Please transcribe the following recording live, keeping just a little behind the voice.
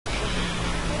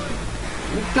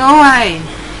Go away.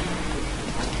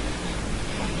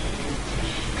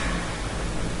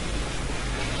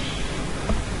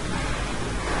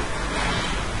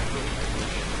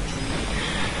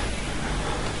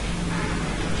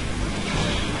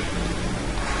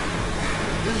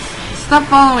 Stop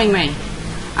following me.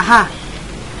 Aha.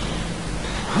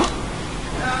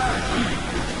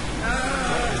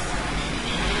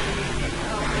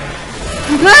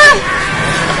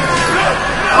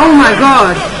 Oh my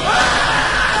god.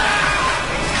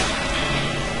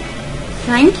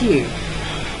 Thank you.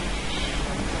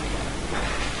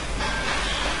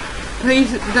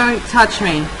 Please don't touch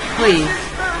me. Please.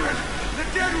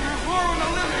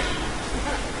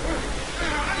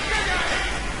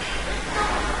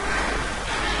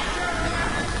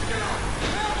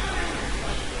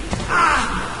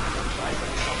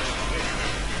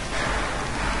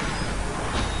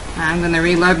 I'm gonna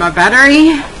reload my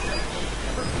battery.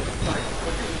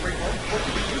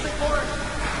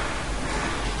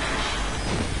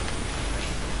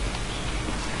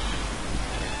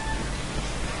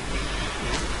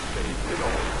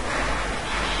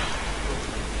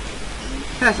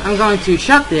 First, I'm going to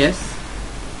shut this.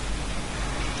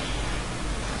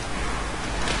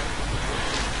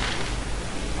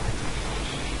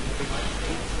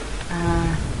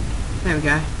 There we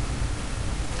go.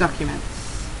 Documents.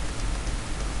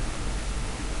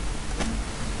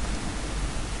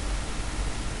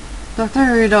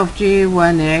 Dr. Rudolph G.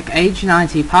 Wernick, age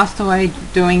 90, passed away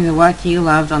doing the work he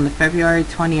loved on the February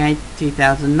 28,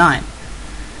 2009.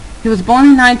 He was born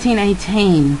in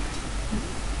 1918.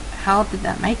 How old did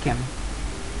that make him?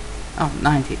 Oh,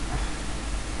 90.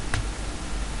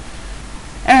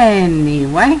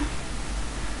 Anyway.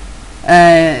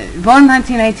 Born in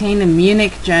 1918 in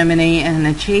Munich, Germany, and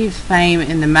achieved fame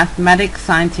in the mathematics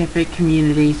scientific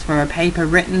communities for a paper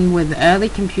written with early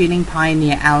computing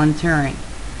pioneer Alan Turing.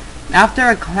 After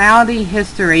a cloudy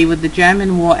history with the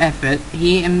German war effort,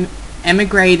 he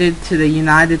emigrated to the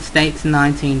United States in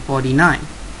 1949.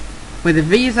 With a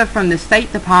visa from the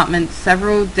State Department,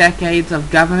 several decades of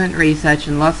government research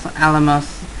in Los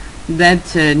Alamos led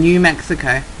to New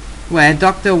Mexico, where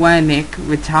Dr. Wernick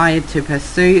retired to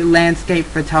pursue landscape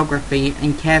photography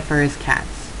and care for his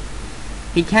cats.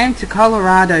 He came to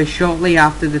Colorado shortly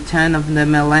after the turn of the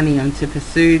millennium to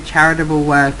pursue charitable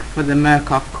work for the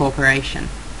Murkoff Corporation.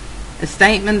 A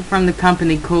statement from the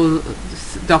company calls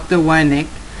Dr. Wernick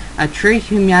a true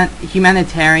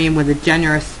humanitarian with a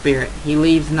generous spirit. He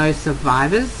leaves no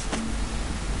survivors.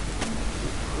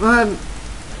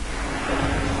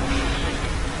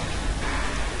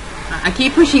 I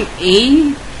keep pushing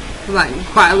E, like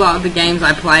quite a lot of the games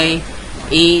I play.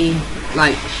 E,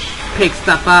 like, pick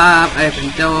stuff up, open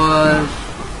doors.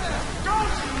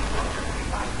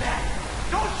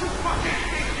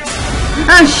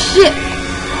 Oh shit!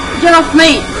 Get off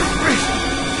me!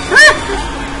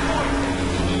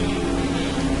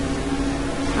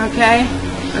 Okay,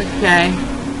 okay.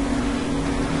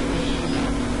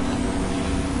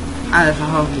 Ah, there's a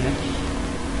hole here.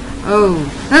 Oh,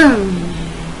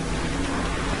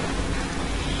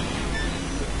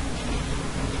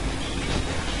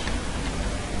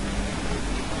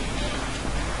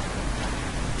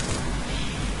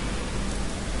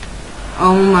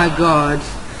 oh my god.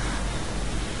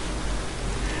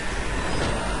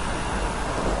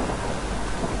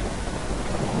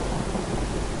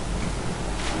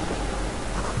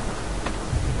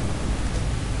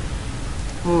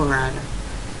 Walrider.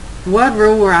 The word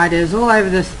Walrider is all over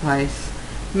this place.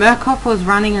 Murkoff was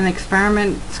running an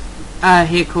experiment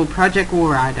here called Project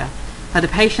Walrider, but the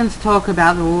patients talk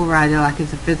about the Walrider like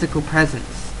it's a physical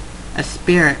presence, a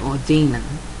spirit or demon,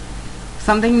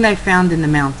 something they found in the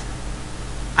mountain.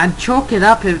 I'd chalk it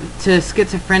up to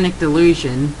schizophrenic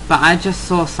delusion, but I just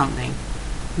saw something.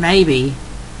 Maybe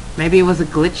it was a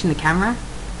glitch in the camera,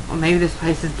 or maybe this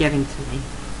place is getting to me.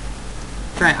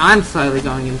 Right, I'm slowly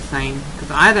going insane,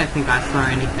 because I don't think I saw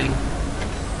anything.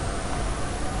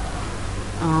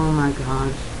 Oh my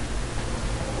god.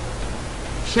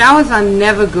 Showers are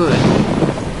never good.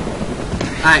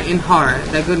 In horror.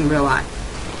 They're good in real life.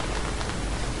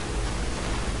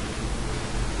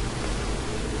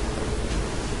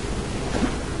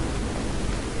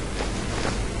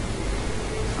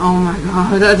 Oh my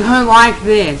god, I don't like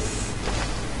this.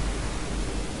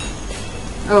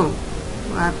 Oh,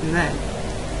 what happened there?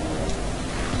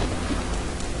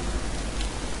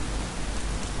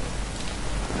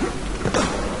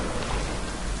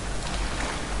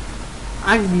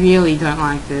 I really don't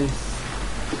like this.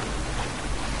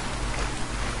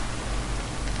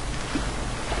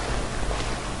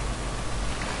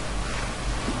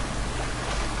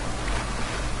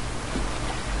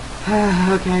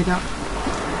 Okay, don't.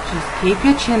 Just keep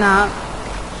your chin up.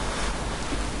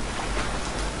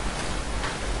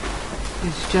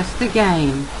 It's just a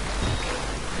game.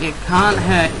 It can't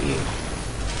hurt you.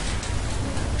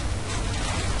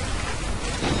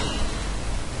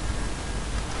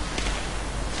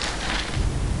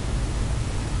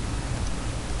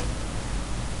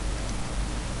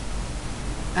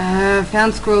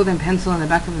 Found scrawled in pencil in the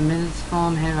back of a minutes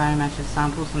form. Handwriting matches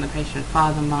samples from the patient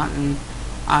father, Martin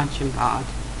Archibald.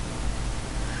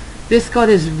 This God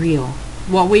is real.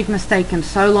 What we've mistaken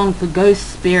so long for ghosts,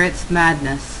 spirits,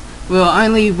 madness. We were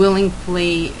only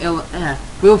willfully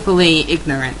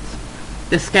ignorant.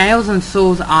 The scales in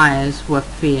Saul's eyes were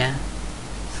fear.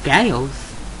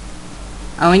 Scales?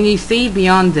 And when you see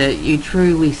beyond it, you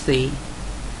truly see.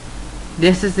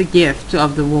 This is the gift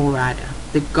of the Walrider,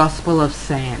 the gospel of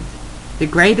sand. The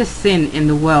greatest sin in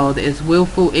the world is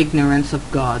willful ignorance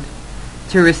of God.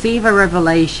 To receive a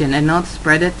revelation and not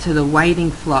spread it to the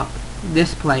waiting flock,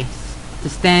 this place, to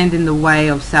stand in the way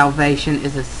of salvation,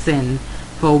 is a sin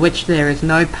for which there is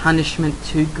no punishment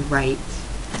too great.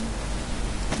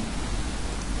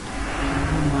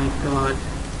 Oh my God.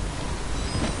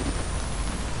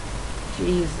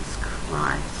 Jesus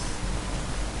Christ.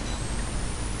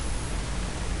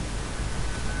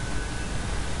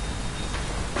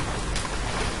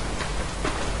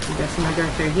 I guess I'm gonna go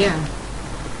through here.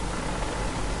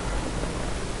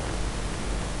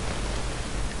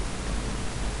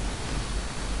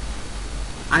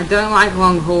 I don't like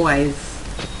long hallways.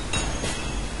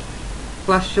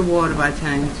 Flush the water by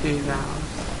turning 2 valves.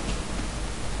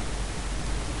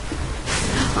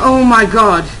 Oh my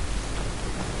God!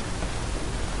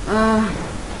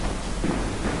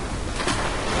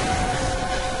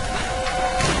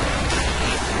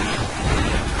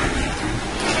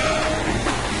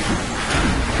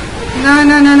 No,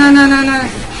 no, no, no, no, no, no.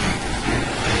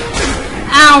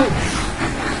 Ow!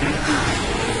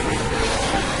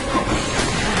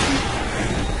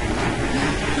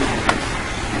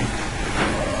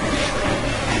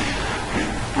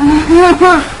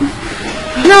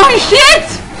 No shit!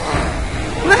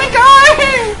 Let me go!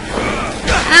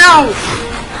 Ow!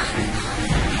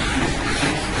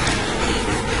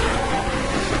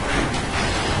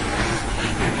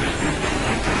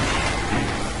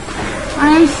 I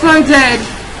am so dead.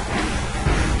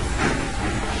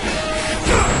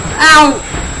 Ow!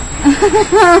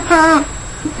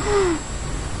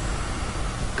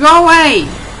 Go away!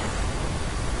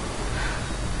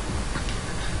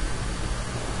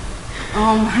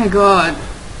 Oh my God.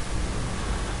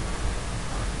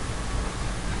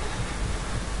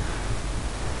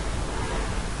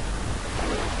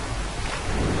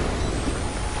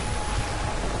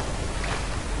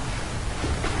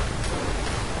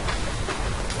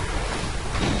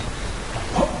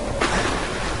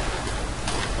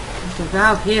 There's a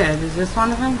valve here. Is this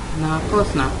one of them? No, of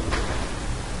course not.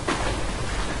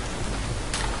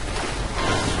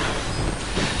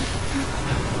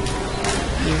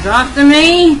 He's after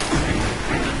me.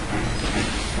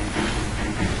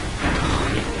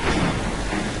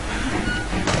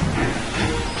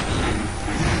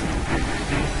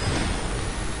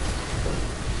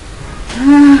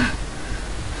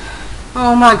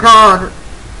 Oh my God.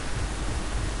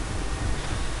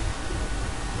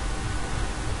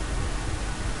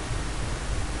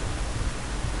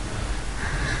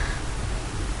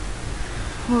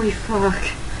 Holy fuck.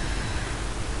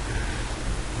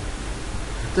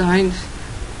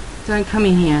 Don't come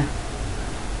in here.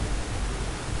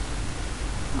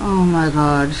 Oh my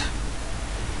God.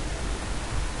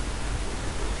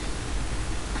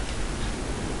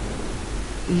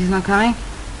 He's not coming?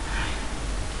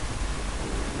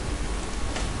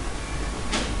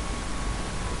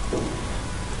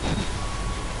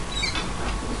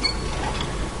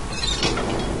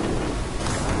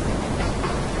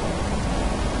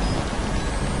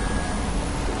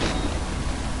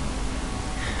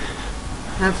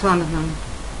 That's one of them.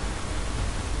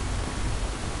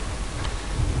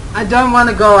 I don't want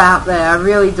to go out there. I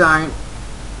really don't.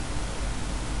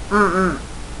 And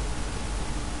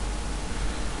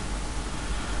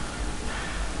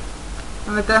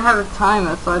I don't have a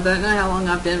timer, so I don't know how long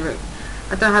I've been.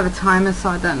 I don't have a timer, so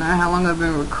I don't know how long I've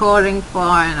been recording for,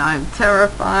 and I'm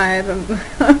terrified.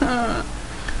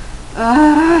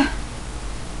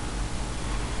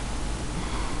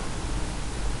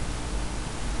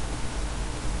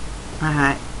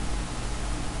 Alright.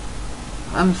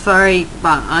 I'm sorry,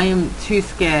 but I am too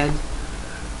scared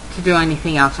to do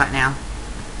anything else right now.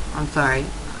 I'm sorry.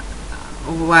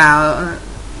 Wow.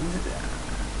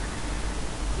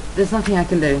 There's nothing I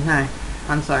can do. No.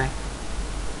 I'm sorry.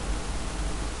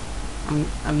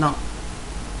 I'm not.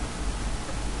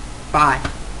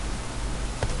 Bye.